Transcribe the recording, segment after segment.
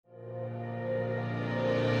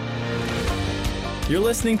You're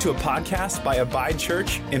listening to a podcast by Abide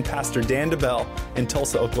Church and Pastor Dan DeBell in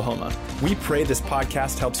Tulsa, Oklahoma. We pray this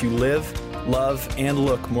podcast helps you live, love, and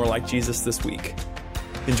look more like Jesus this week.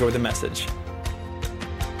 Enjoy the message.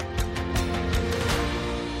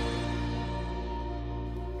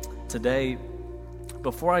 Today,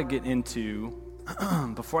 before I get into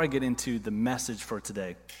the message for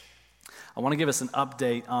today, I want to give us an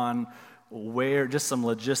update on just some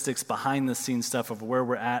logistics, behind the scenes stuff of where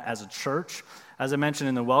we're at as a church. As I mentioned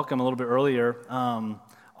in the welcome a little bit earlier,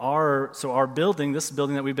 our building, this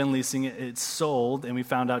building that we've been leasing, it's sold, and we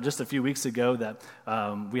found out just a few weeks ago that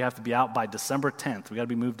we have to be out by December 10th. We got to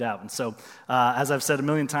be moved out. And so, as I've said a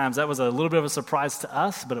million times, that was a little bit of a surprise to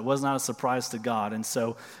us, but it was not a surprise to God. And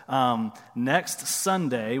so, next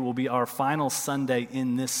Sunday will be our final Sunday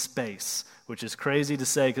in this space, which is crazy to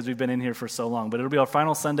say because we've been in here for so long. But it'll be our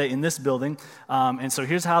final Sunday in this building. And so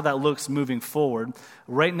here's how that looks moving forward.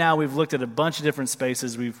 Right now, we've looked at a bunch of different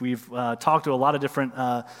spaces. We've talked to a lot of different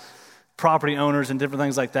property owners and different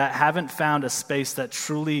things like that. Haven't found a space that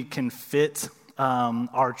truly can fit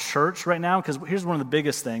our church right now. Because here's one of the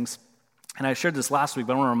biggest things. And I shared this last week,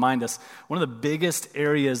 but I want to remind us, one of the biggest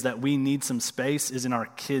areas that we need some space is in our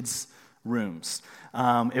kids' rooms.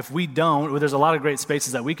 If we don't, there's a lot of great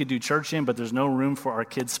spaces that we could do church in, but there's no room for our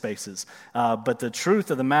kids' spaces. But the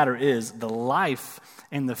truth of the matter is the life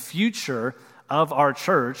and the future of our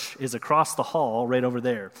church is across the hall right over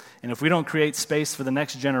there. And if we don't create space for the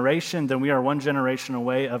next generation, then we are one generation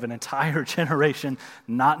away of an entire generation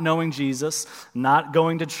not knowing Jesus, not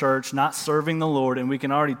going to church, not serving the Lord. And we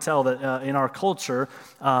can already tell that in our culture,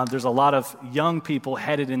 there's a lot of young people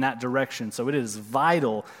headed in that direction. So it is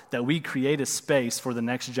vital that we create a space for the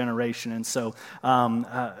next generation. And so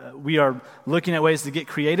we are looking at ways to get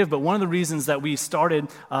creative. But one of the reasons that we started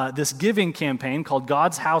this giving campaign called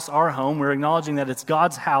God's House, Our Home, we're acknowledging that it's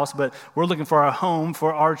God's house, but we're looking for a home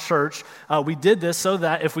for our church. We did this so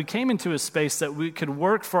that if we came into a space that we could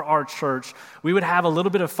work for our church, we would have a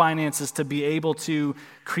little bit of finances to be able to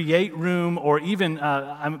create room or even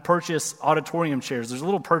purchase auditorium chairs. There's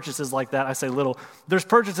little purchases like that. I say little. There's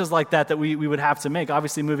purchases like that we would have to make.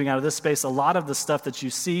 Obviously, moving out of this space, a lot of the stuff that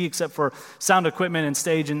you see, except for sound equipment and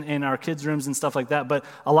stage in our kids' rooms and stuff like that, but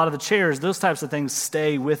a lot of the chairs, those types of things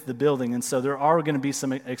stay with the building. And so there are going to be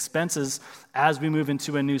some expenses as we move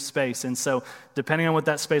into a new space. And so depending on what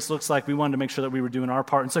that space looks like, we wanted to make sure that we were doing our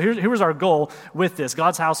part. And so here was our goal with this,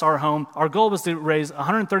 God's House, Our Home. Our goal was to raise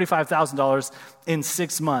 $135,000 in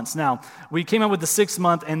 6 months. Now, we came up with the 6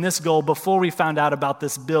 month and this goal before we found out about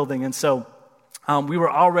this building. And so we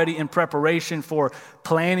were already in preparation for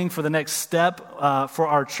planning for the next step for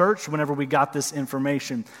our church whenever we got this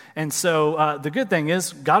information. And so the good thing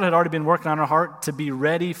is God had already been working on our heart to be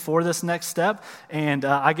ready for this next step. And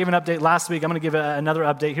I gave an update last week. I'm going to give another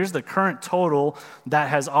update. Here's the current total that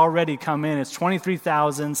has already come in. It's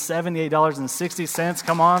 $23,078.60.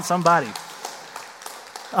 Come on, somebody.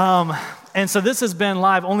 And so this has been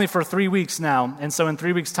live only for 3 weeks now. And so in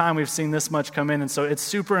 3 weeks' time, we've seen this much come in. And so it's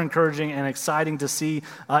super encouraging and exciting to see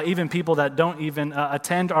even people that don't even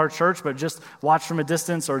attend our church, but just watch from a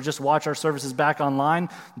distance or just watch our services back online.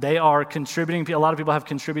 They are contributing. A lot of people have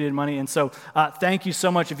contributed money. And so thank you so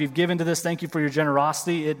much if you've given to this. Thank you for your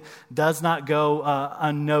generosity. It does not go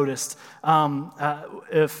unnoticed.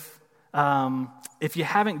 If you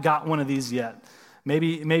haven't got one of these yet,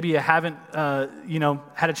 Maybe you haven't,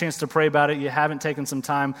 had a chance to pray about it. You haven't taken some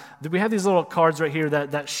time. We have these little cards right here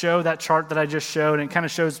that show that chart that I just showed, and it kind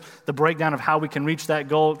of shows the breakdown of how we can reach that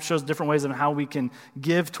goal. It shows different ways of how we can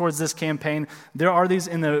give towards this campaign. There are these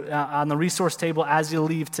on the resource table as you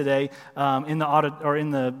leave today in the audit or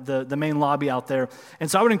in the main lobby out there.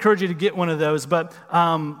 And so I would encourage you to get one of those. But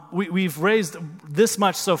we've raised this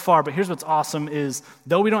much so far. But here's what's awesome is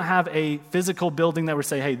though we don't have a physical building that we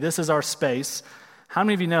say, hey, this is our space. How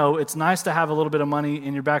many of you know it's nice to have a little bit of money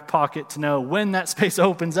in your back pocket to know when that space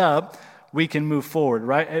opens up, we can move forward,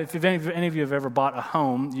 right? If any of you have ever bought a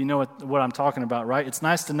home, you know what I'm talking about, right? It's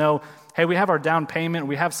nice to know, hey, we have our down payment,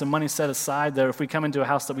 we have some money set aside that if we come into a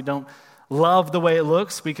house that we don't love the way it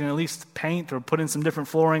looks, we can at least paint or put in some different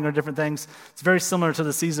flooring or different things. It's very similar to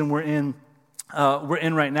the season we're in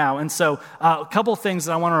right now. And so a couple things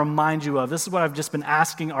that I want to remind you of. This is what I've just been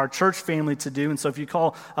asking our church family to do. And so if you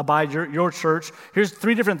call Abide your church, here's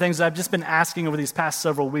 3 different things that I've just been asking over these past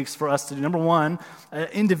several weeks for us to do. Number 1,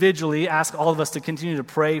 individually ask all of us to continue to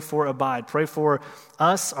pray for Abide. Pray for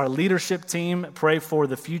us, our leadership team. Pray for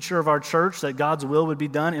the future of our church, that God's will would be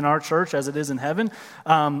done in our church as it is in heaven.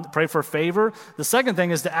 Pray for favor. The second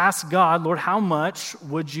thing is to ask God, Lord, how much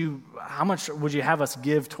would you have us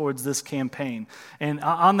give towards this campaign? campaign. And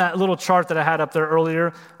on that little chart that I had up there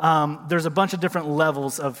earlier, there's a bunch of different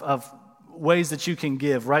levels of ways that you can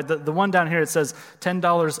give, right? The one down here, it says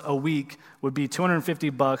 $10 a week would be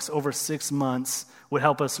 $250 over 6 months, would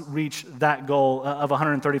help us reach that goal of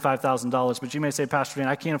 $135,000. But you may say, Pastor Dan,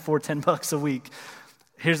 I can't afford $10 a week.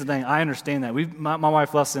 Here's the thing, I understand that. My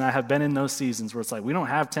wife Leslie and I have been in those seasons where it's like, we don't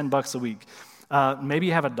have $10 a week. Maybe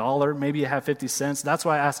you have $1, maybe you have 50 cents. That's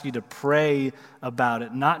why I ask you to pray about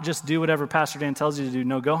it, not just do whatever Pastor Dan tells you to do.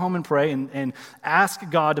 No, go home and pray and ask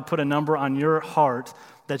God to put a number on your heart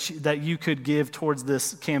that you could give towards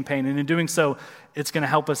this campaign. And in doing so, it's going to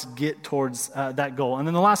help us get towards that goal. And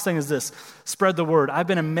then the last thing is this, spread the word. I've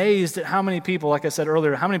been amazed at how many people, like I said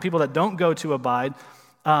earlier, how many people that don't go to Abide,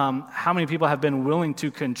 how many people have been willing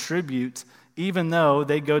to contribute even though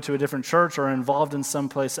they go to a different church or are involved in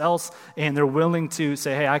someplace else, and they're willing to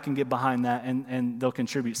say, hey, I can get behind that, and they'll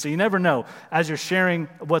contribute. So you never know. As you're sharing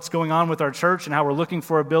what's going on with our church and how we're looking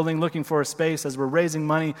for a building, looking for a space, as we're raising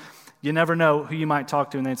money, you never know who you might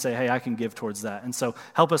talk to, and they'd say, hey, I can give towards that. And so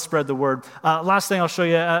help us spread the word. Last thing I'll show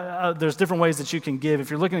you, there's different ways that you can give. If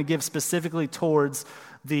you're looking to give specifically towards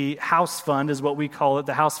the house fund, is what we call it,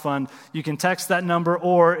 the house fund, you can text that number,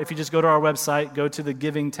 or if you just go to our website, go to the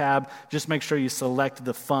giving tab, just make sure you select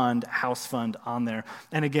the fund, house fund on there.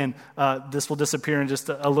 And again, this will disappear in just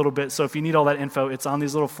a little bit. So if you need all that info, it's on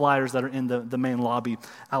these little flyers that are in the main lobby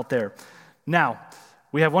out there. Now,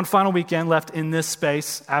 we have one final weekend left in this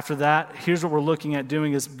space. After that, here's what we're looking at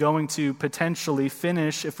doing is going to potentially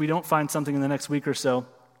finish, if we don't find something in the next week or so,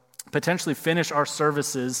 potentially finish our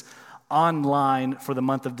services online for the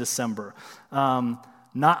month of December.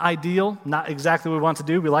 Not ideal, not exactly what we want to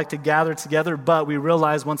do. We like to gather together, but we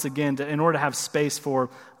realize once again, in order to have space for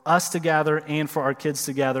us to gather and for our kids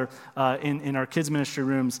to gather in our kids' ministry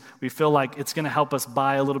rooms, we feel like it's going to help us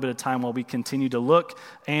buy a little bit of time while we continue to look,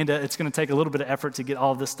 and it's going to take a little bit of effort to get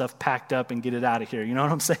all of this stuff packed up and get it out of here. You know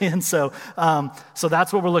what I'm saying? So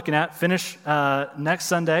that's what we're looking at. Finish next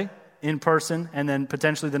Sunday in person, and then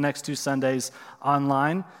potentially the next 2 Sundays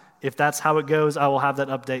online. If that's how it goes, I will have that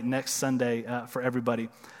update next Sunday for everybody.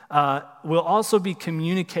 We'll also be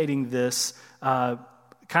communicating this kind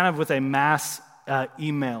of with a mass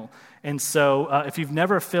email. And so if you've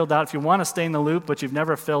never filled out, if you want to stay in the loop, but you've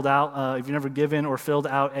never filled out, if you've never given or filled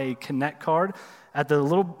out a Connect card, at the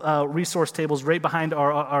little resource tables right behind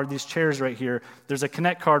are these chairs right here. There's a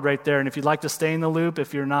Connect card right there, and if you'd like to stay in the loop,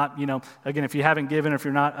 if you're not, again, if you haven't given or if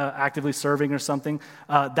you're not actively serving or something,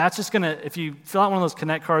 that's just going to, if you fill out one of those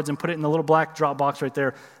Connect cards and put it in the little black drop box right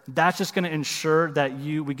there, that's just going to ensure that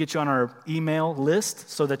we get you on our email list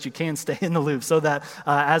so that you can stay in the loop, so that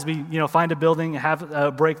as we find a building, have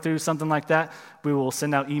a breakthrough, something like that, we will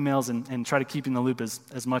send out emails and try to keep you in the loop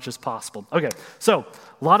as much as possible. Okay, so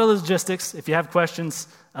a lot of logistics. If you have questions,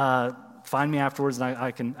 find me afterwards, and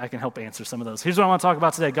I can help answer some of those. Here's what I want to talk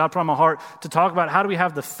about today. God put on my heart to talk about how do we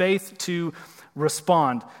have the faith to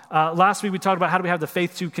respond. Last week we talked about how do we have the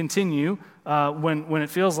faith to continue when it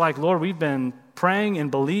feels like, Lord, we've been praying and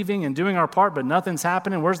believing and doing our part, but nothing's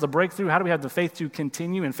happening. Where's the breakthrough? How do we have the faith to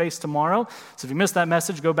continue and face tomorrow? So if you missed that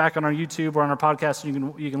message, go back on our YouTube or on our podcast,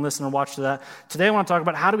 and you can listen or watch to that. Today I want to talk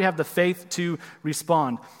about how do we have the faith to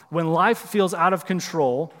respond. When life feels out of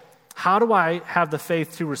control, how do I have the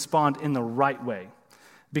faith to respond in the right way?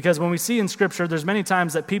 Because when we see in Scripture, there's many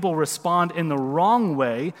times that people respond in the wrong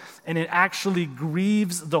way, and it actually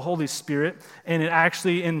grieves the Holy Spirit, and it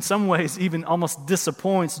actually, in some ways, even almost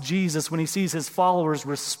disappoints Jesus when he sees his followers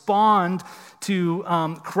respond to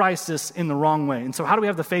crisis in the wrong way. And so how do we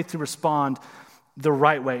have the faith to respond the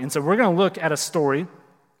right way? And so we're going to look at a story,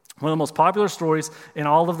 one of the most popular stories in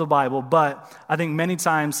all of the Bible, but I think many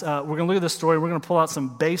times we're going to look at this story, we're going to pull out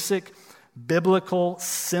some basic, biblical,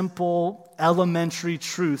 simple, elementary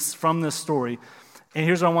truths from this story. And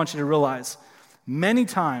here's what I want you to realize. Many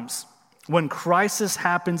times when crisis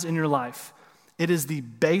happens in your life, it is the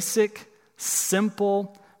basic,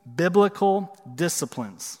 simple, biblical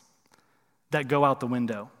disciplines that go out the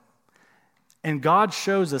window. And God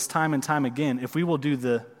shows us time and time again, if we will do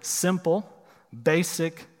the simple,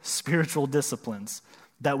 basic spiritual disciplines,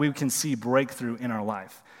 that we can see breakthrough in our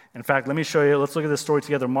life. In fact, let me show you. Let's look at this story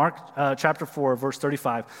together. Mark chapter 4, verse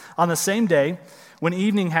 35. On the same day, when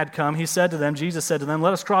evening had come, Jesus said to them,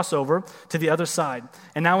 let us cross over to the other side.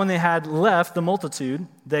 And now when they had left the multitude,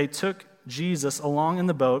 they took Jesus along in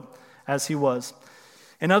the boat as he was.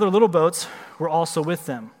 And other little boats were also with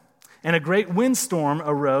them. And a great windstorm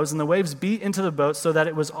arose, and the waves beat into the boat so that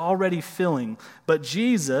it was already filling. But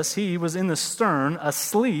Jesus, he was in the stern,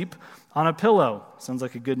 asleep on a pillow. Sounds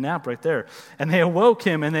like a good nap right there. And they awoke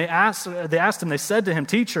him, and they asked him, they said to him,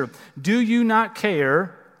 Teacher, do you not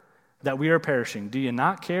care that we are perishing? Do you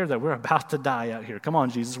not care that we're about to die out here? Come on,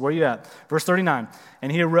 Jesus, where are you at? Verse 39,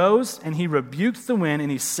 and he arose and he rebuked the wind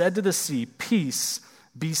and he said to the sea, peace,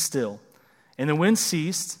 be still. And the wind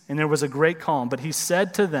ceased and there was a great calm. But he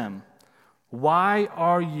said to them, why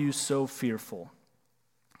are you so fearful?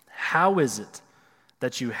 How is it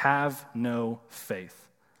that you have no faith?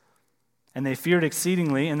 And they feared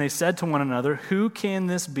exceedingly, and they said to one another, who can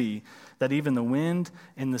this be that even the wind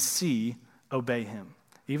and the sea obey him?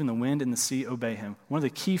 Even the wind and the sea obey him. One of the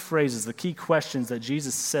key phrases, the key questions that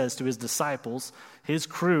Jesus says to his disciples, his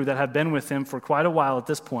crew that have been with him for quite a while at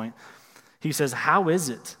this point, he says, how is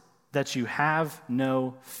it that you have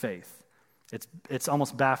no faith? It's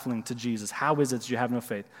almost baffling to Jesus. How is it that you have no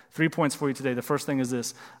faith? 3 points for you today. The first thing is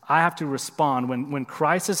this. I have to respond when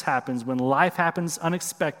crisis happens, when life happens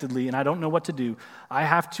unexpectedly and I don't know what to do, I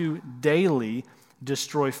have to daily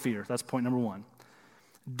destroy fear. That's point number one.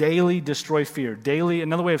 Daily destroy fear. Daily,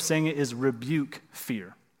 another way of saying it is rebuke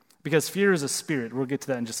fear. Because fear is a spirit. We'll get to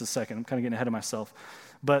that in just a second. I'm kind of getting ahead of myself.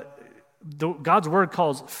 But God's word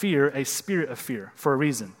calls fear a spirit of fear for a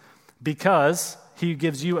reason. Because he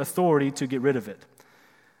gives you authority to get rid of it.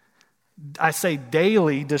 I say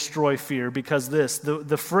daily destroy fear because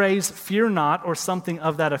the phrase fear not or something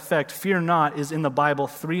of that effect, fear not, is in the Bible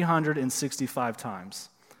 365 times.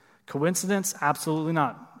 Coincidence? Absolutely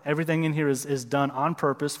not. Everything in here is done on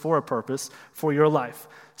purpose, for your life.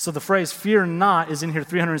 So the phrase fear not is in here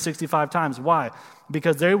 365 times. Why?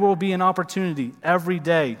 Because there will be an opportunity every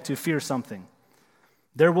day to fear something.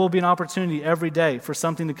 There will be an opportunity every day for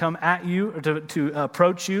something to come at you or to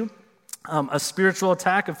approach you, a spiritual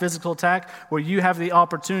attack, a physical attack, where you have the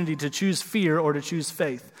opportunity to choose fear or to choose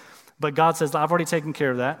faith. But God says, I've already taken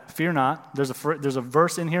care of that. Fear not. There's a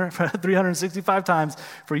verse in here 365 times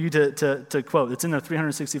for you to quote. It's in there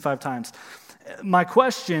 365 times. My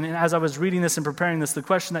question, and as I was reading this and preparing this, the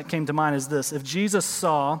question that came to mind is this. If Jesus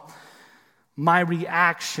saw my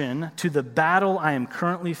reaction to the battle I am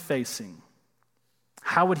currently facing,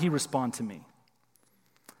 how would he respond to me?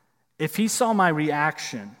 If he saw my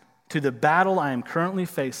reaction to the battle I am currently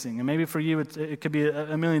facing, and maybe for you it could be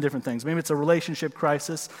a million different things. Maybe it's a relationship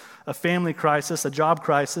crisis, a family crisis, a job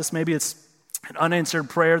crisis. Maybe it's an unanswered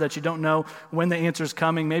prayer that you don't know when the answer is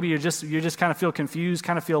coming. Maybe you just kind of feel confused,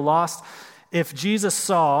 kind of feel lost. If Jesus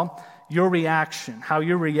saw your reaction, how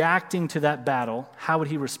you're reacting to that battle, how would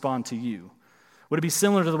he respond to you? Would it be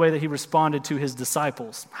similar to the way that he responded to his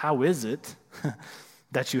disciples? How is it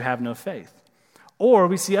that you have no faith? Or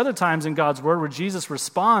we see other times in God's word where Jesus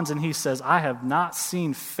responds and he says, I have not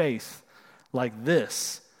seen faith like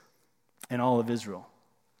this in all of Israel.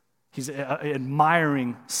 He's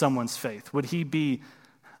admiring someone's faith. Would he be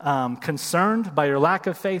concerned by your lack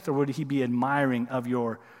of faith, or would he be admiring of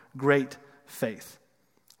your great faith?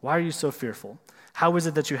 Why are you so fearful? How is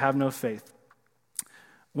it that you have no faith?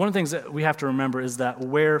 One of the things that we have to remember is that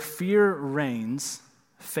where fear reigns,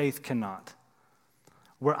 faith cannot.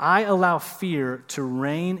 Where I allow fear to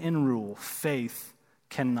reign and rule, faith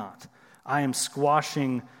cannot. I am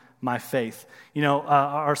squashing my faith. You know,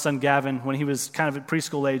 our son Gavin, when he was kind of at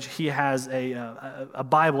preschool age, he has a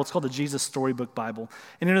Bible. It's called the Jesus Storybook Bible.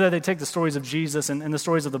 And you know that they take the stories of Jesus and the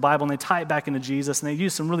stories of the Bible and they tie it back into Jesus, and they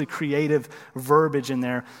use some really creative verbiage in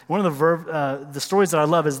there. One of the stories that I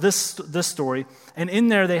love is this story. And in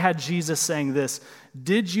there they had Jesus saying this,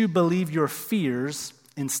 did you believe your fears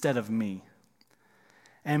instead of me?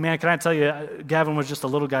 And man, can I tell you, Gavin was just a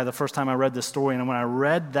little guy the first time I read this story, and when I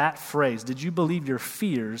read that phrase, did you believe your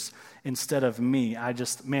fears instead of me?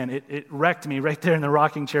 It wrecked me right there in the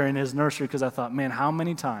rocking chair in his nursery, because I thought, man, how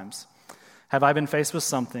many times have I been faced with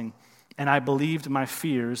something and I believed my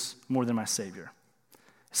fears more than my Savior?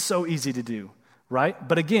 So easy to do, right?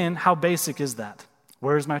 But again, how basic is that?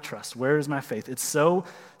 Where is my trust? Where is my faith? It's so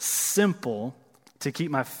simple to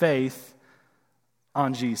keep my faith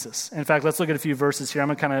on Jesus. In fact, let's look at a few verses here. I'm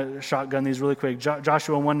going to kind of shotgun these really quick.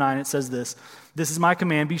 Joshua 1:9, it says this is my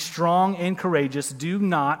command, be strong and courageous. Do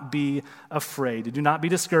not be afraid. Do not be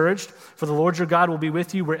discouraged, for the Lord your God will be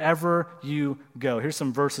with you wherever you go. Here's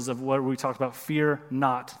some verses of what we talked about. Fear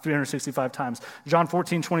not, 365 times. John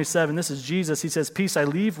 14:27, this is Jesus. He says, peace I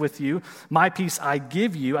leave with you, my peace I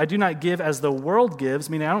give you. I do not give as the world gives,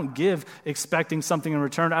 meaning I don't give expecting something in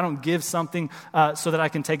return. I don't give something so that I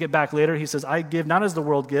can take it back later. He says, I give not as the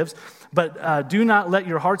world gives, but do not let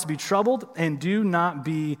your hearts be troubled and do not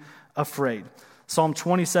be afraid. Psalm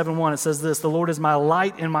 27:1, it says this, the Lord is my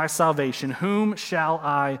light and my salvation. Whom shall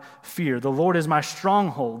I fear? The Lord is my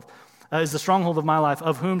stronghold, is the stronghold of my life.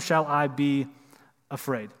 Of whom shall I be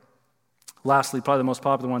afraid? Lastly, probably the most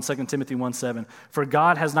popular one, 2 Timothy 1:7. For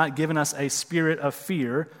God has not given us a spirit of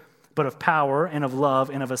fear, but of power and of love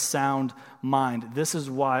and of a sound mind. This is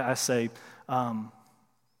why I say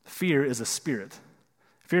fear is a spirit.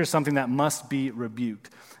 Fear is something that must be rebuked.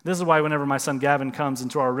 This is why whenever my son Gavin comes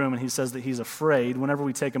into our room and he says that he's afraid, whenever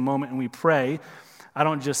we take a moment and we pray, I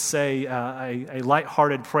don't just say a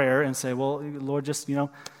lighthearted prayer and say, well, Lord, just,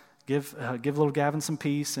 give little Gavin some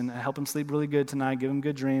peace and help him sleep really good tonight, give him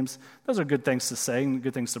good dreams. Those are good things to say and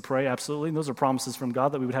good things to pray, absolutely. And those are promises from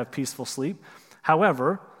God that we would have peaceful sleep.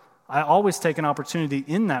 However, I always take an opportunity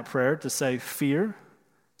in that prayer to say, fear,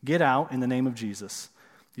 get out in the name of Jesus.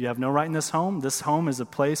 You have no right in this home. This home is a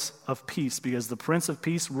place of peace because the Prince of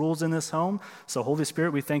Peace rules in this home. So Holy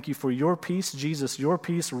Spirit, we thank you for your peace. Jesus, your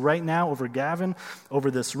peace right now over Gavin, over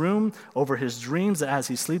this room, over his dreams, that as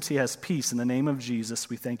he sleeps, he has peace in the name of Jesus.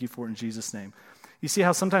 We thank you for it in Jesus' name. You see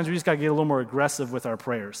how sometimes we just got to get a little more aggressive with our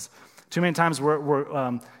prayers. Too many times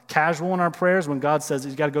we're casual in our prayers when God says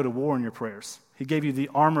you got to go to war in your prayers. He gave you the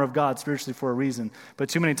armor of God spiritually for a reason. But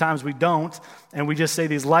too many times we don't, and we just say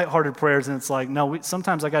these lighthearted prayers, and it's like, no,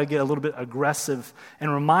 sometimes I got to get a little bit aggressive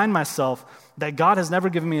and remind myself that God has never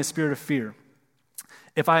given me a spirit of fear.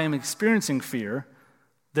 If I am experiencing fear,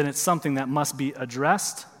 then it's something that must be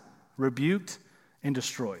addressed, rebuked, and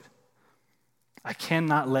destroyed. I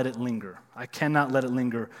cannot let it linger. I cannot let it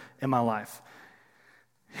linger in my life.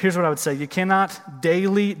 Here's what I would say. You cannot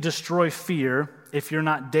daily destroy fear if you're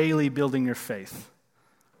not daily building your faith.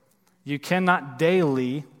 You cannot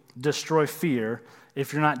daily destroy fear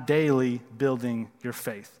if you're not daily building your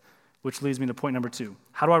faith, which leads me to point number 2.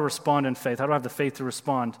 How do I respond in faith? How do I have the faith to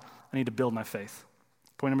respond? I need to build my faith.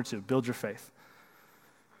 Point number 2, build your faith.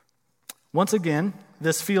 Once again,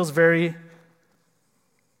 this feels very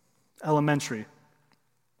elementary,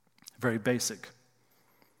 very basic.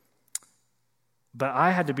 But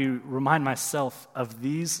I had to remind myself of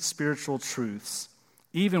these spiritual truths,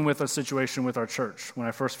 even with a situation with our church. When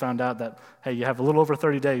I first found out that, hey, you have a little over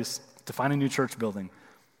 30 days to find a new church building.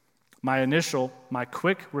 My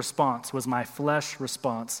quick response was my flesh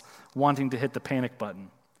response, wanting to hit the panic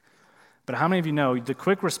button. But how many of you know the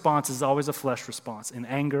quick response is always a flesh response? In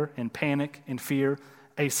anger, in panic, in fear.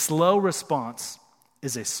 A slow response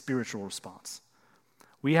is a spiritual response.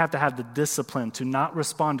 We have to have the discipline to not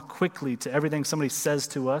respond quickly to everything somebody says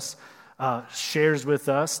to us, shares with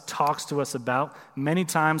us, talks to us about. Many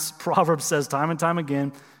times, Proverbs says time and time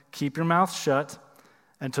again, keep your mouth shut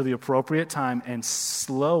until the appropriate time and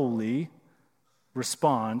slowly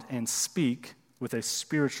respond and speak with a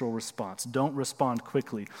spiritual response. Don't respond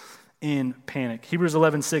quickly in panic. Hebrews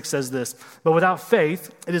 11:6 says this, but without faith,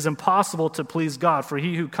 it is impossible to please God, for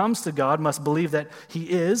he who comes to God must believe that he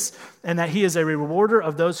is, and that he is a rewarder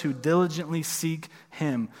of those who diligently seek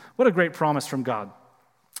him. What a great promise from God.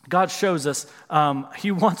 God shows us he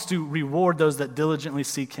wants to reward those that diligently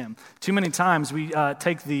seek him. Too many times we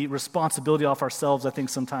take the responsibility off ourselves. I think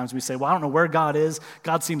sometimes we say, well, I don't know where God is.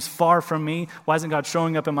 God seems far from me. Why isn't God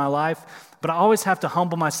showing up in my life? But I always have to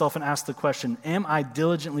humble myself and ask the question, am I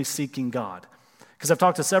diligently seeking God? Because I've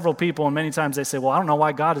talked to several people, and many times they say, well, I don't know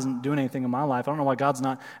why God isn't doing anything in my life. I don't know why God's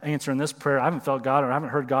not answering this prayer. I haven't felt God, or I haven't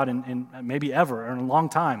heard God in maybe ever, or in a long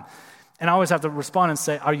time. And I always have to respond and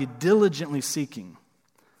say, are you diligently seeking?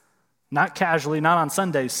 Not casually, not on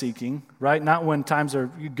Sundays seeking, right? Not when times are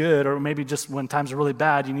good, or maybe just when times are really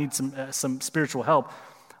bad, you need some spiritual help.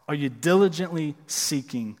 Are you diligently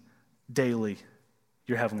seeking daily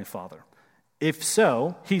your Heavenly Father? If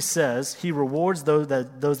so, he says he rewards those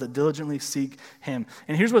that diligently seek him.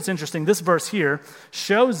 And here's what's interesting. This verse here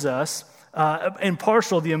shows us, in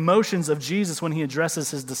partial, the emotions of Jesus when he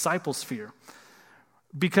addresses his disciples' fear.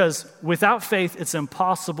 Because without faith, it's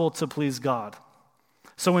impossible to please God.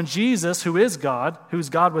 So when Jesus, who's God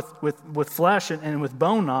with flesh and with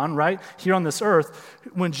bone on, right, here on this earth,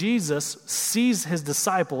 when Jesus sees his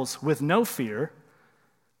disciples with no fear,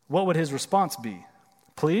 what would his response be?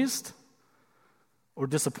 Pleased or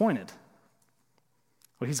disappointed?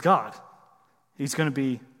 Well, he's God. He's going to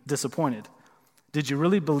be disappointed. Did you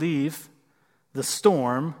really believe the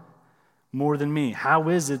storm more than me? How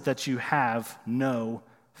is it that you have no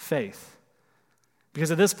faith? Because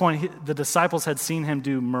at this point, the disciples had seen him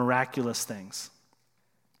do miraculous things.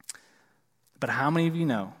 But how many of you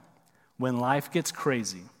know, when life gets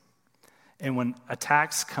crazy and when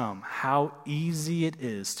attacks come, how easy it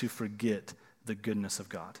is to forget the goodness of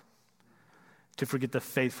God, to forget the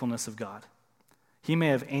faithfulness of God? He may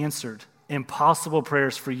have answered impossible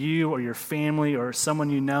prayers for you or your family or someone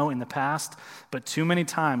you know in the past, but too many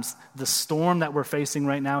times, the storm that we're facing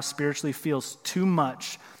right now spiritually feels too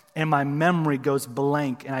much, and my memory goes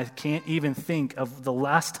blank, and I can't even think of the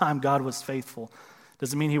last time God was faithful.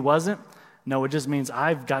 Does it mean he wasn't? No, it just means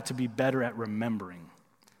I've got to be better at remembering.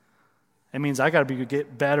 It means I got to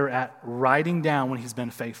get better at writing down when he's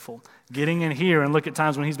been faithful. Getting in here and look at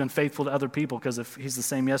times when he's been faithful to other people, because if he's the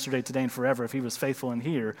same yesterday, today, and forever, if he was faithful in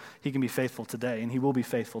here, he can be faithful today, and he will be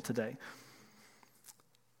faithful today.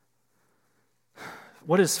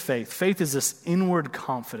 What is faith? Faith is this inward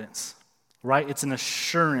confidence, right? It's an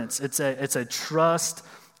assurance. It's a trust.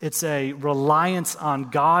 It's a reliance on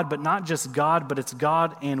God, but not just God, but it's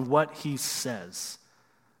God and what he says.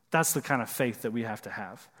 That's the kind of faith that we have to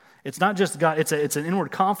have. It's not just God. It's an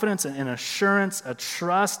inward confidence, an assurance, a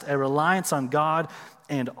trust, a reliance on God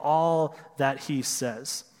and all that he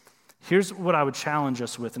says. Here's what I would challenge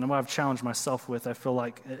us with, and what I've challenged myself with. I feel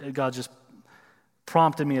like God just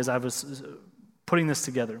prompted me as I was putting this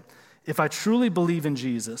together. If I truly believe in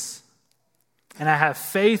Jesus and I have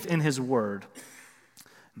faith in his word,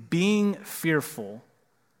 being fearful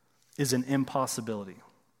is an impossibility.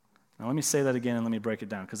 Now let me say that again and let me break it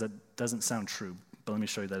down, because that doesn't sound true, but let me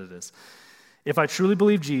show you that it is. If I truly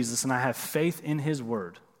believe Jesus and I have faith in his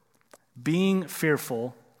word, being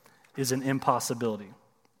fearful is an impossibility.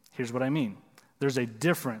 Here's what I mean. There's a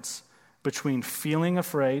difference between feeling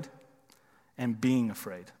afraid and being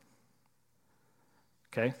afraid.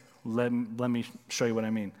 Okay? Let me show you what I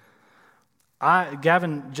mean.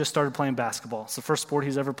 Gavin just started playing basketball. It's the first sport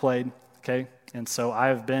he's ever played, okay? And so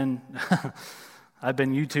I've been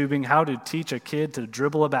YouTubing how to teach a kid to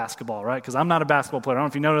dribble a basketball, right? Because I'm not a basketball player. I don't know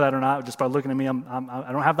if you know that or not. Just by looking at me, I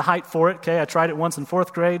don't have the height for it, okay? I tried it once in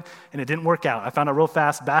 4th grade, and it didn't work out. I found out real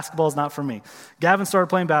fast, basketball is not for me. Gavin started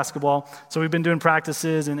playing basketball, so we've been doing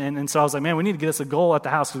practices, and so I was like, man, we need to get us a goal at the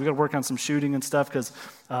house, because we got to work on some shooting and stuff, because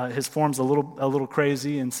his form's a little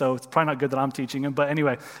crazy, and so it's probably not good that I'm teaching him. But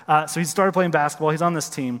anyway, so he started playing basketball. He's on this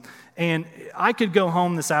team, and I could go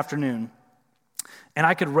home this afternoon, and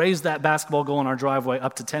I could raise that basketball goal in our driveway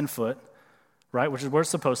up to 10 foot, right, which is where it's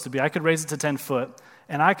supposed to be. I could raise it to 10 foot,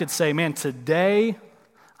 and I could say, man, today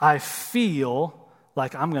I feel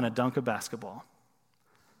like I'm going to dunk a basketball.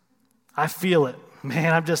 I feel it.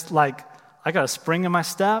 Man, I'm just like, I got a spring in my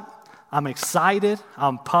step. I'm excited.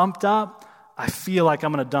 I'm pumped up. I feel like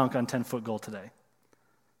I'm going to dunk on 10-foot goal today.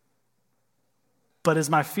 But is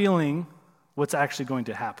my feeling what's actually going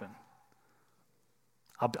to happen?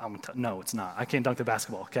 No, it's not. I can't dunk the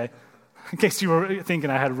basketball, okay? In case you were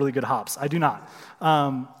thinking I had really good hops. I do not.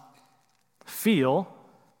 Feel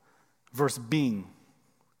versus being.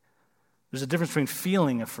 There's a difference between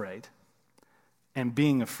feeling afraid and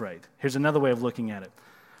being afraid. Here's another way of looking at it.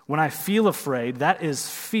 When I feel afraid, that is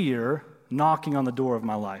fear knocking on the door of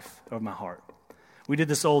my life, of my heart. We did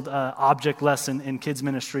this old object lesson in kids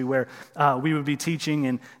ministry where we would be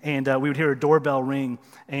teaching and we would hear a doorbell ring,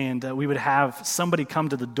 and we would have somebody come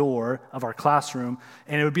to the door of our classroom,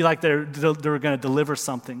 and it would be like they were going to deliver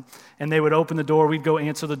something. And they would open the door, we'd go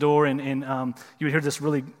answer the door, and you would hear this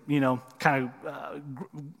really, kind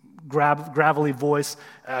of gravelly voice,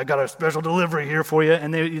 I got a special delivery here for you.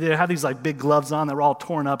 And they have these like big gloves on that were all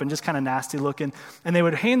torn up and just kind of nasty looking. And they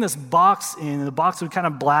would hand this box in, and the box would kind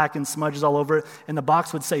of black and smudges all over it, and the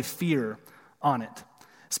box would say fear on it.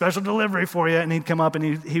 Special delivery for you. And he'd come up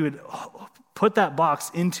and he would put that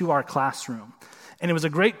box into our classroom. And it was a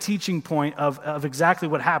great teaching point of exactly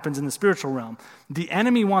what happens in the spiritual realm. The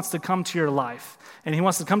enemy wants to come to your life, and he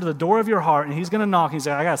wants to come to the door of your heart, and he's going to knock, and he's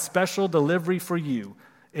like, I got a special delivery for you.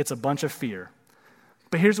 It's a bunch of fear.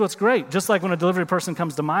 But here's what's great. Just like when a delivery person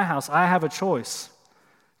comes to my house, I have a choice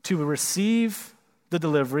to receive the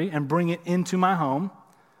delivery and bring it into my home,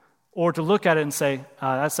 or to look at it and say,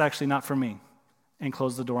 that's actually not for me, and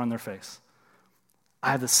close the door on their face.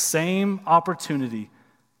 I have the same opportunity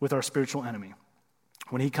with our spiritual enemy.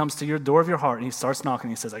 When he comes to your door of your heart and he starts knocking,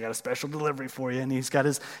 he says, I got a special delivery for you, and he's got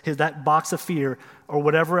his that box of fear or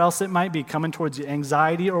whatever else it might be coming towards you,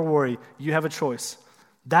 anxiety or worry, you have a choice.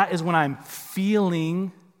 That is when I'm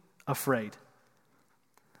feeling afraid.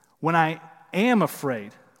 When I am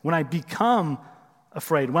afraid, when I become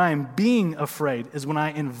afraid, when I'm being afraid, is when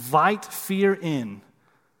I invite fear in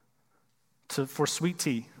for sweet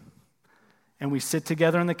tea. And we sit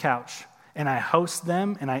together on the couch, and I host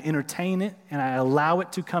them, and I entertain it, and I allow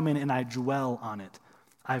it to come in, and I dwell on it.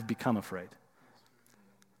 I've become afraid.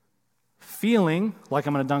 Feeling like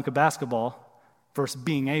I'm going to dunk a basketball versus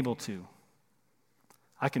being able to.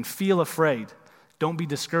 I can feel afraid. Don't be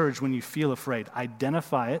discouraged when you feel afraid.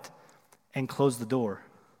 Identify it and close the door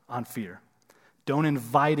on fear. Don't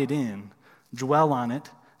invite it in. Dwell on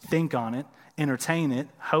it. Think on it. Entertain it.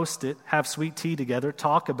 Host it. Have sweet tea together.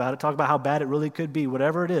 Talk about it. Talk about how bad it really could be.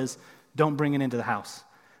 Whatever it is, don't bring it into the house.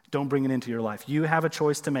 Don't bring it into your life. You have a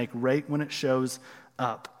choice to make right when it shows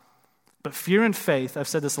up. But fear and faith, I've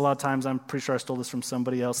said this a lot of times, I'm pretty sure I stole this from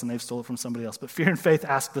somebody else and they've stole it from somebody else, but fear and faith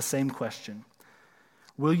ask the same question.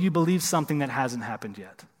 Will you believe something that hasn't happened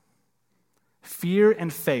yet? Fear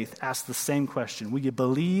and faith ask the same question. Will you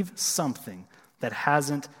believe something that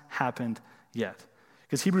hasn't happened yet?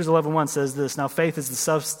 Because Hebrews 11:1 says this, now faith is the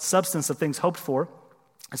substance of things hoped for.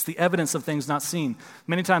 It's the evidence of things not seen.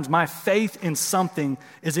 Many times my faith in something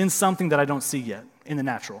is in something that I don't see yet in the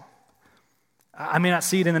natural. I may not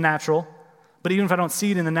see it in the natural, but even if I don't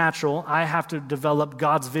see it in the natural, I have to develop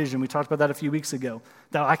God's vision. We talked about that a few weeks ago,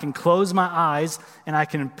 that I can close my eyes and I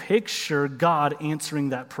can picture God answering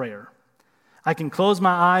that prayer. I can close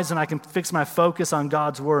my eyes and I can fix my focus on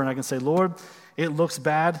God's word and I can say, Lord, it looks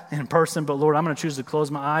bad in person, but Lord, I'm going to choose to close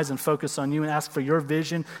my eyes and focus on you and ask for your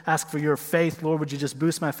vision, ask for your faith. Lord, would you just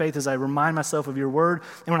boost my faith as I remind myself of your word?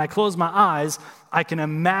 And when I close my eyes, I can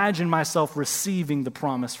imagine myself receiving the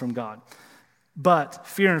promise from God. But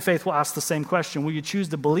fear and faith will ask the same question. Will you choose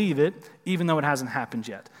to believe it even though it hasn't happened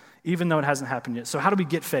yet? Even though it hasn't happened yet. So how do we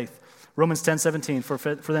get faith? Romans 10:17,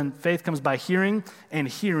 for then faith comes by hearing, and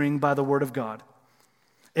hearing by the word of God.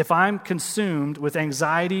 If I'm consumed with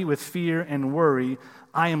anxiety, with fear, and worry,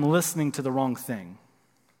 I am listening to the wrong thing.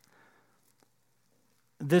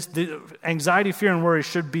 The anxiety, fear, and worry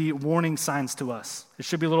should be warning signs to us. It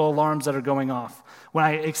should be little alarms that are going off. When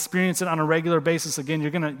I experience it on a regular basis, again,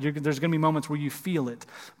 there's going to be moments where you feel it.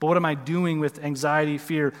 But what am I doing with anxiety,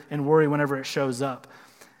 fear, and worry whenever it shows up?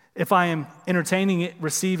 If I am entertaining it,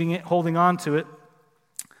 receiving it, holding on to it,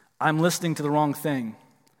 I'm listening to the wrong thing.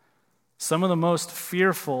 Some of the most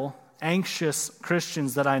fearful, anxious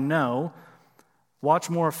Christians that I know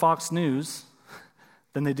watch more Fox News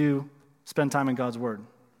than they do spend time in God's Word.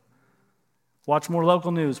 Watch more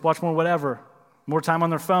local news, watch more whatever, more time on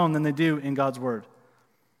their phone than they do in God's Word.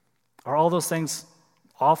 Are all those things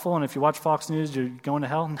awful? And if you watch Fox News, you're going to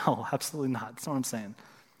hell? No, absolutely not. That's not what I'm saying.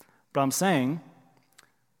 But I'm saying,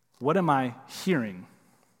 what am I hearing?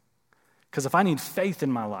 Because if I need faith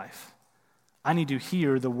in my life, I need to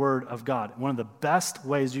hear the word of God. One of the best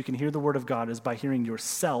ways you can hear the word of God is by hearing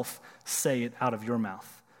yourself say it out of your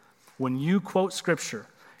mouth. When you quote scripture,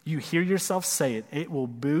 you hear yourself say it, it will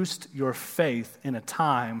boost your faith in a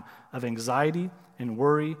time of anxiety and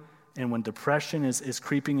worry, and when depression is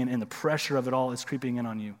creeping in and the pressure of it all is creeping in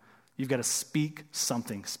on you. You've got to speak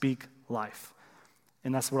something, speak life.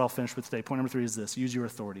 And that's what I'll finish with today. Point number 3 is this: use your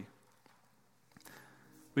authority.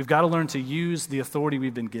 We've got to learn to use the authority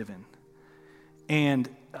we've been given. And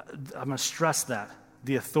I'm going to stress that,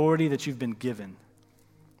 the authority that you've been given.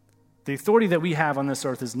 The authority that we have on this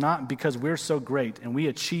earth is not because we're so great and we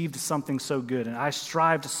achieved something so good and I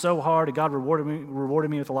strived so hard and God rewarded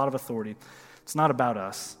me with a lot of authority. It's not about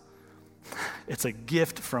us. It's a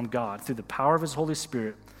gift from God through the power of his Holy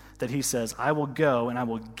Spirit that he says, I will go and I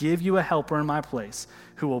will give you a helper in my place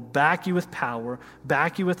who will back you with power,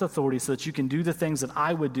 back you with authority so that you can do the things that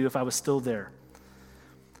I would do if I was still there.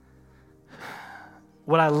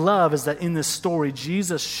 What I love is that in this story,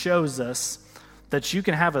 Jesus shows us that you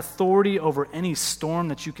can have authority over any storm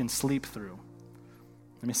that you can sleep through.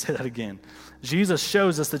 Let me say that again. Jesus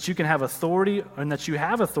shows us that you can have authority and that you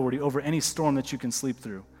have authority over any storm that you can sleep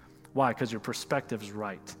through. Why? Because your perspective is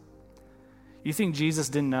right. You think Jesus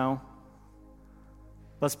didn't know?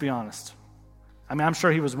 Let's be honest. I mean, I'm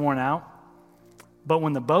sure he was worn out. But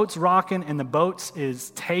when the boat's rocking and the boat is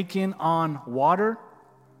taking on water,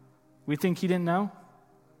 we think he didn't know?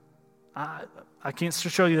 I can't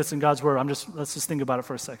show you this in God's word. Let's just think about it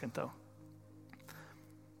for a second, though.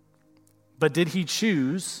 But did he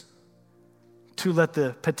choose to let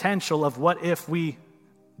the potential of what if we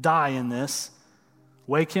die in this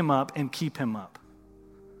wake him up and keep him up?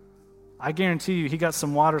 I guarantee you he got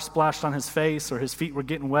some water splashed on his face or his feet were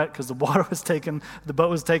getting wet because the boat was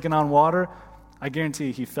taking on water. I guarantee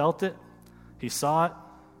you he felt it, he saw it,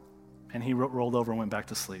 and he rolled over and went back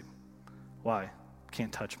to sleep. Why?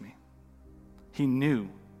 Can't touch me. He knew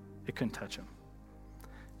it couldn't touch him.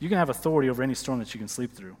 You can have authority over any storm that you can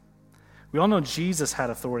sleep through. We all know Jesus had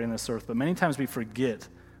authority on this earth, but many times we forget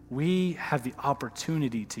we have the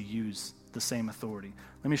opportunity to use the same authority.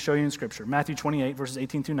 Let me show you in Scripture. Matthew 28, verses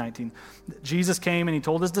 18 through 19. Jesus came and he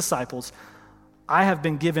told his disciples, I have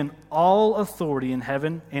been given all authority in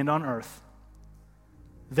heaven and on earth.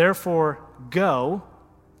 Therefore, go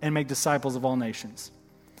and make disciples of all nations.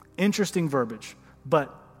 Interesting verbiage,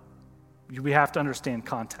 but we have to understand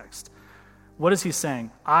context. What is he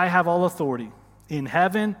saying? I have all authority in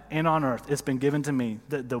heaven and on earth. It's been given to me.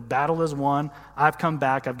 The battle is won. I've come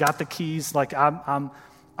back. I've got the keys. Like I'm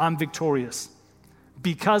victorious.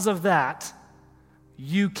 Because of that,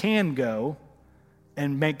 you can go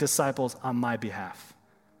and make disciples on my behalf.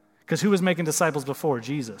 Because who was making disciples before?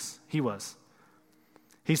 Jesus. He was.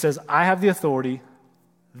 He says, I have the authority,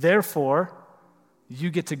 therefore you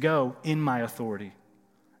get to go in my authority.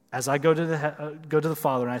 As I go to the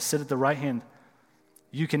Father and I sit at the right hand,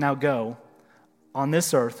 you can now go on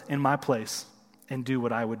this earth in my place and do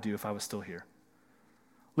what I would do if I was still here.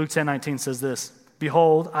 Luke 10:19 says this,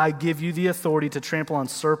 behold, I give you the authority to trample on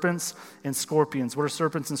serpents and scorpions. What are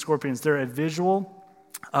serpents and scorpions? They're a visual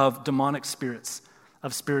of demonic spirits,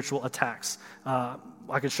 of spiritual attacks.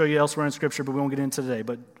 I could show you elsewhere in Scripture, but we won't get into today,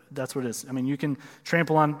 but that's what it is. I mean, you can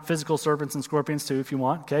trample on physical serpents and scorpions too if you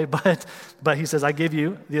want, okay? But he says, I give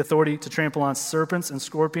you the authority to trample on serpents and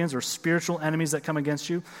scorpions or spiritual enemies that come against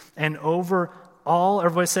you. And over all,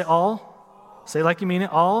 everybody say all. Say like you mean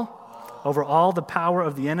it, all. Over all the power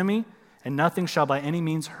of the enemy, and nothing shall by any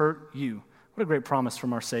means hurt you. What a great promise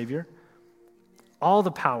from our Savior. All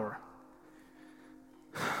the power.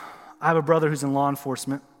 I have a brother who's in law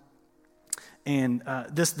enforcement. And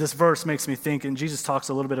this verse makes me think, and Jesus talks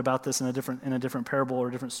a little bit about this in a different parable or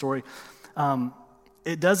a different story.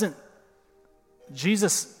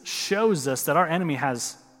 Jesus shows us that our enemy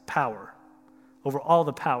has power over all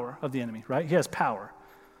the power of the enemy, right? He has power.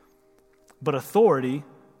 But authority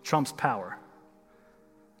trumps power,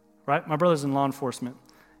 right? My brother's in law enforcement,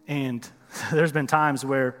 and there's been times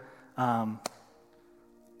where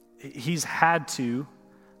he's had to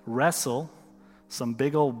wrestle some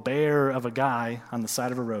big old bear of a guy on the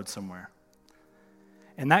side of a road somewhere.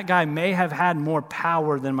 And that guy may have had more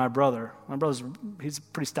power than my brother. He's a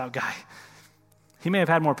pretty stout guy. He may have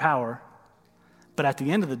had more power, but at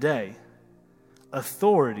the end of the day,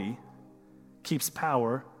 authority keeps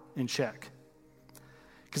power in check.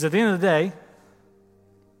 Because at the end of the day,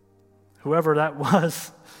 whoever that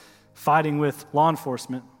was fighting with law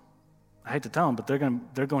enforcement, I hate to tell them, but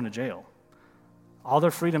they're going to jail. All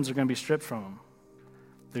their freedoms are going to be stripped from them.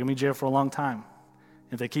 They're going to be in jail for a long time.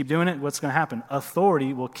 If they keep doing it, what's going to happen?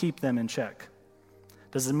 Authority will keep them in check.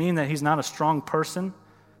 Does it mean that he's not a strong person?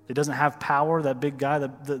 He doesn't have power, that big guy,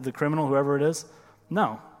 the criminal, whoever it is?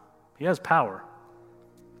 No, he has power.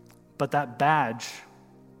 But that badge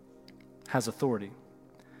has authority.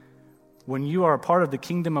 When you are a part of the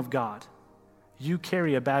kingdom of God, you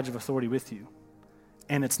carry a badge of authority with you.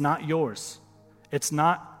 And it's not yours. It's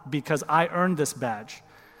not because I earned this badge.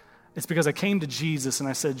 It's because I came to Jesus and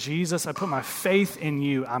I said, Jesus, I put my faith in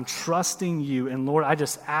you. I'm trusting you. And Lord, I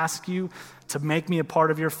just ask you to make me a part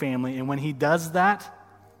of your family. And when he does that,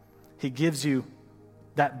 he gives you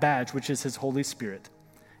that badge, which is his Holy Spirit.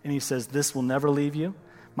 And he says, this will never leave you.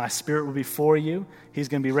 My Spirit will be for you. He's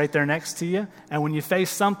going to be right there next to you. And when you face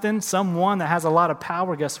someone that has a lot of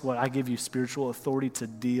power, guess what? I give you spiritual authority to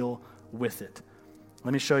deal with it.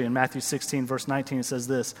 Let me show you. In Matthew 16, verse 19, it says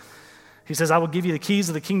this. He says, I will give you the keys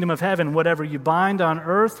of the kingdom of heaven. Whatever you bind on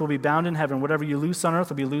earth will be bound in heaven. Whatever you loose on earth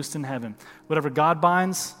will be loosed in heaven. Whatever God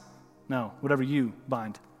binds, whatever you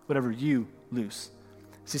bind, whatever you loose.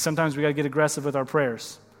 See, sometimes we got to get aggressive with our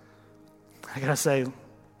prayers. I got to say,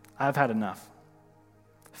 I've had enough.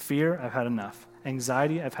 Fear, I've had enough.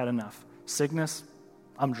 Anxiety, I've had enough. Sickness,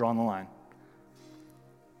 I'm drawing the line.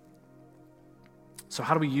 So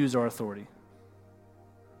how do we use our authority?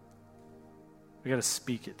 We got to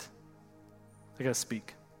speak it. I got to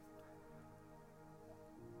speak.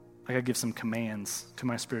 I got to give some commands to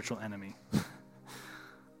my spiritual enemy.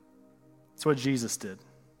 That's what Jesus did.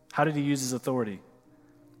 How did he use his authority?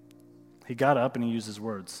 He got up and he used his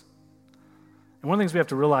words. And one of the things we have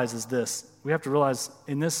to realize is this. We have to realize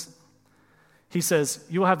in this, he says,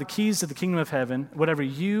 you will have the keys to the kingdom of heaven. Whatever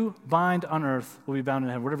you bind on earth will be bound in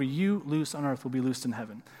heaven. Whatever you loose on earth will be loosed in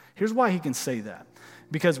heaven. Here's why he can say that.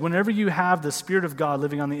 Because whenever you have the Spirit of God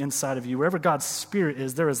living on the inside of you, wherever God's Spirit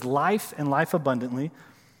is, there is life and life abundantly.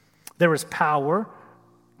 There is power.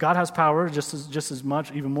 God has power just as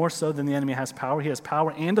much, even more so than the enemy has power. He has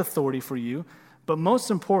power and authority for you. But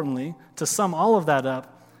most importantly, to sum all of that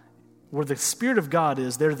up, where the Spirit of God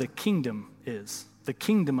is, there the kingdom is. The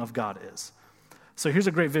kingdom of God is. So here's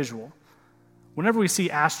a great visual. Whenever we see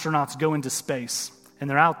astronauts go into space, and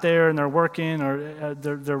they're out there and they're working, or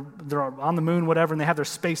they're on the moon, whatever, and they have their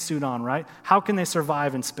spacesuit on, right? How can they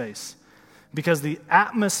survive in space? Because the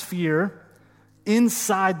atmosphere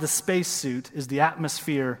inside the spacesuit is the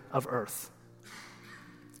atmosphere of Earth.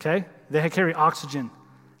 Okay? They carry oxygen.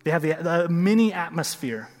 They have the mini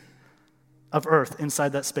atmosphere of Earth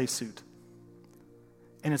inside that spacesuit.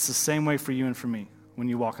 And it's the same way for you and for me when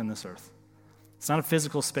you walk on this earth. It's not a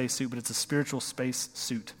physical spacesuit, but it's a spiritual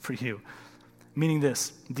spacesuit for you. Meaning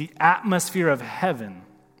this, the atmosphere of heaven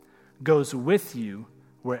goes with you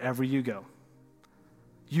wherever you go.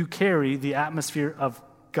 You carry the atmosphere of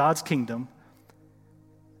God's kingdom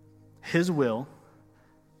his will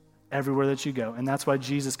everywhere that you go. And that's why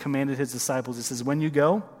Jesus commanded his disciples. He says, when you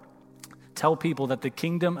go, tell people that the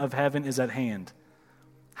kingdom of heaven is at hand.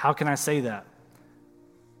 How can I say that?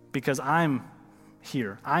 Because I'm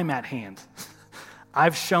here. I'm at hand.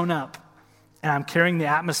 I've shown up, and I'm carrying the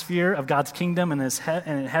atmosphere of God's kingdom and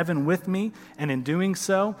in heaven with me, and in doing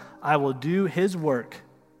so, I will do his work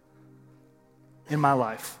in my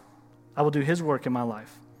life. I will do his work in my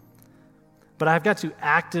life. But I've got to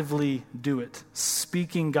actively do it,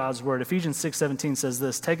 speaking God's word. Ephesians 6:17 says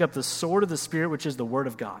this, take up the sword of the Spirit, which is the word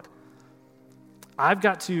of God. I've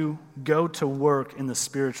got to go to work in the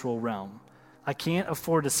spiritual realm. I can't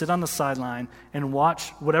afford to sit on the sideline and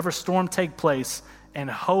watch whatever storm take place and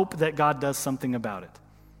hope that God does something about it.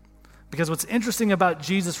 Because what's interesting about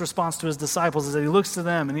Jesus' response to his disciples is that he looks to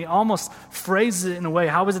them and he almost phrases it in a way,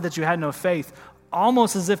 how is it that you had no faith?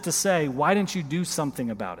 Almost as if to say, why didn't you do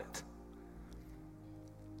something about it?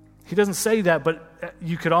 He doesn't say that, but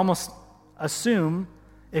you could almost assume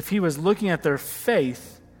if he was looking at their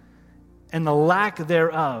faith and the lack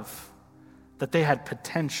thereof, that they had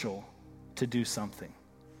potential to do something.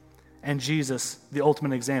 And Jesus, the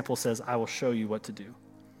ultimate example, says, I will show you what to do.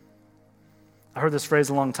 I heard this phrase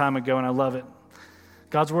a long time ago, and I love it.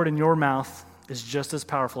 God's word in your mouth is just as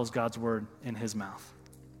powerful as God's word in his mouth.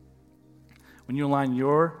 When you align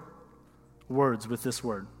your words with this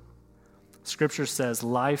word, Scripture says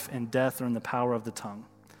life and death are in the power of the tongue.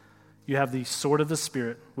 You have the sword of the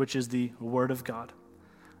Spirit, which is the word of God.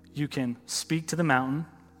 You can speak to the mountain,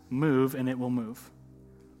 move, and it will move.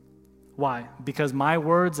 Why? Because my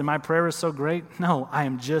words and my prayer is so great? No, I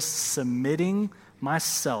am just submitting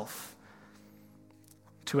myself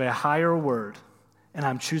to a higher word, and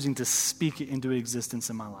I'm choosing to speak it into existence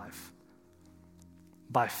in my life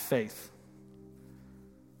by faith.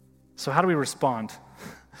 So how do we respond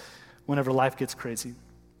whenever life gets crazy?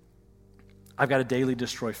 I've got to daily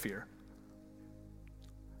destroy fear.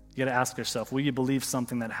 You got to ask yourself, will you believe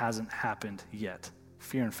something that hasn't happened yet?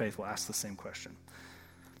 Fear and faith will ask the same question.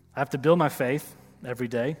 I have to build my faith every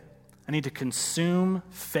day. I need to consume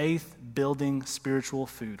faith-building spiritual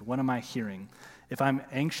food. What am I hearing? If I'm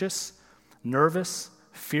anxious, nervous,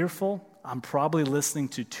 fearful, I'm probably listening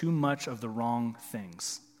to too much of the wrong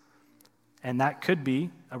things. And that could be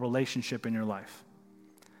a relationship in your life.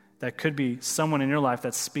 That could be someone in your life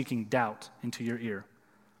that's speaking doubt into your ear.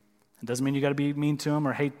 It doesn't mean you got to be mean to them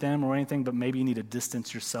or hate them or anything, but maybe you need to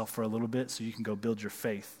distance yourself for a little bit so you can go build your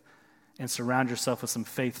faith and surround yourself with some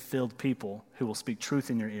faith-filled people who will speak truth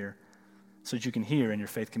in your ear so that you can hear and your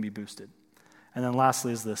faith can be boosted. And then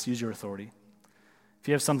lastly is this, use your authority. If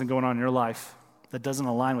you have something going on in your life that doesn't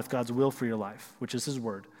align with God's will for your life, which is his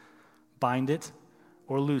word, bind it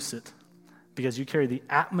or loose it, because you carry the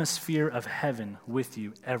atmosphere of heaven with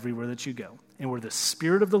you everywhere that you go. And where the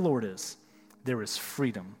Spirit of the Lord is, there is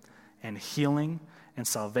freedom and healing and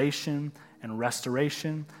salvation and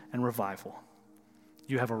restoration and revival.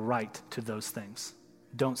 You have a right to those things.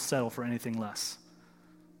 Don't settle for anything less.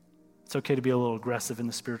 It's okay to be a little aggressive in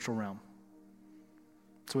the spiritual realm.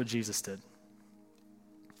 That's what Jesus did.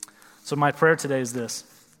 So my prayer today is this,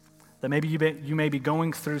 that maybe you may be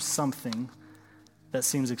going through something that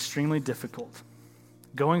seems extremely difficult,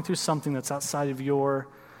 going through something that's outside of your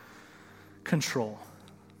control.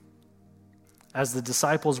 As the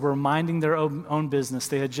disciples were minding their own business,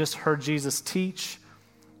 they had just heard Jesus teach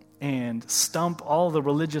and stump all the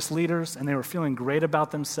religious leaders, and they were feeling great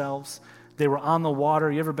about themselves. They were on the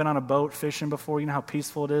water. You ever been on a boat fishing before? You know how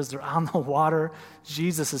peaceful it is? They're on the water.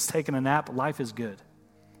 Jesus is taking a nap. Life is good.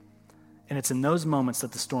 And it's in those moments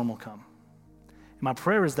that the storm will come. And my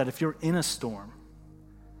prayer is that if you're in a storm,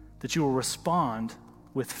 that you will respond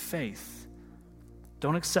with faith.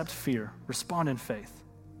 Don't accept fear. Respond in faith.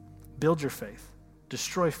 Build your faith.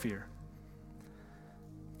 Destroy fear.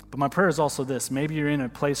 But my prayer is also this. Maybe you're in a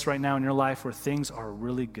place right now in your life where things are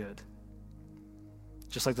really good.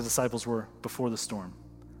 Just like the disciples were before the storm.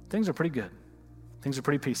 Things are pretty good. Things are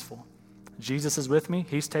pretty peaceful. Jesus is with me.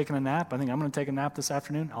 He's taking a nap. I think I'm going to take a nap this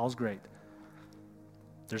afternoon. All's great.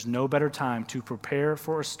 There's no better time to prepare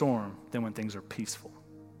for a storm than when things are peaceful.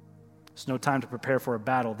 There's no time to prepare for a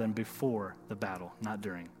battle than before the battle, not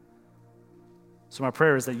during. So my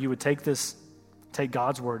prayer is that you would take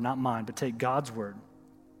God's word, not mine, but take God's word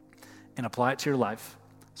and apply it to your life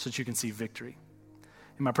so that you can see victory.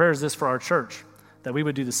 And my prayer is this for our church, that we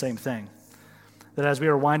would do the same thing. That as we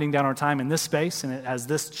are winding down our time in this space, and as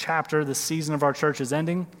this chapter, this season of our church is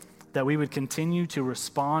ending, that we would continue to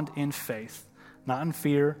respond in faith, not in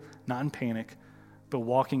fear, not in panic, but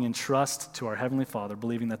walking in trust to our Heavenly Father,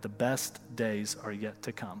 believing that the best days are yet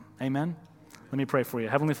to come. Amen? Let me pray for you.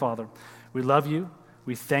 Heavenly Father, we love you.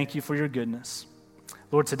 We thank you for your goodness.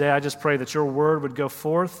 Lord, today I just pray that your word would go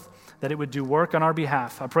forth, that it would do work on our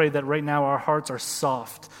behalf. I pray that right now our hearts are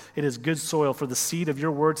soft. It is good soil for the seed of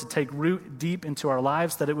your word to take root deep into our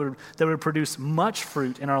lives, that it would produce much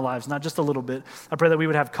fruit in our lives, not just a little bit. I pray that we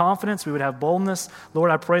would have confidence, we would have boldness. Lord,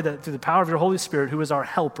 I pray that through the power of your Holy Spirit, who is our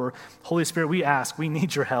helper, Holy Spirit, we ask, we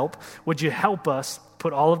need your help. Would you help us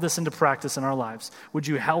put all of this into practice in our lives? Would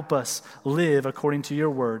you help us live according to your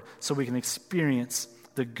word so we can experience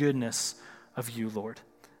the goodness of you, Lord?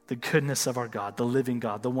 The goodness of our God, the living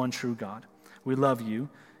God, the one true God. We love you,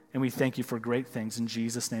 and we thank you for great things. In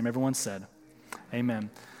Jesus' name, everyone said, amen.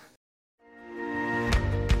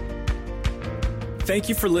 Thank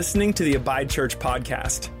you for listening to the Abide Church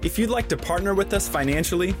podcast. If you'd like to partner with us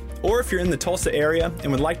financially, or if you're in the Tulsa area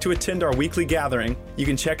and would like to attend our weekly gathering, you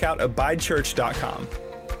can check out abidechurch.com.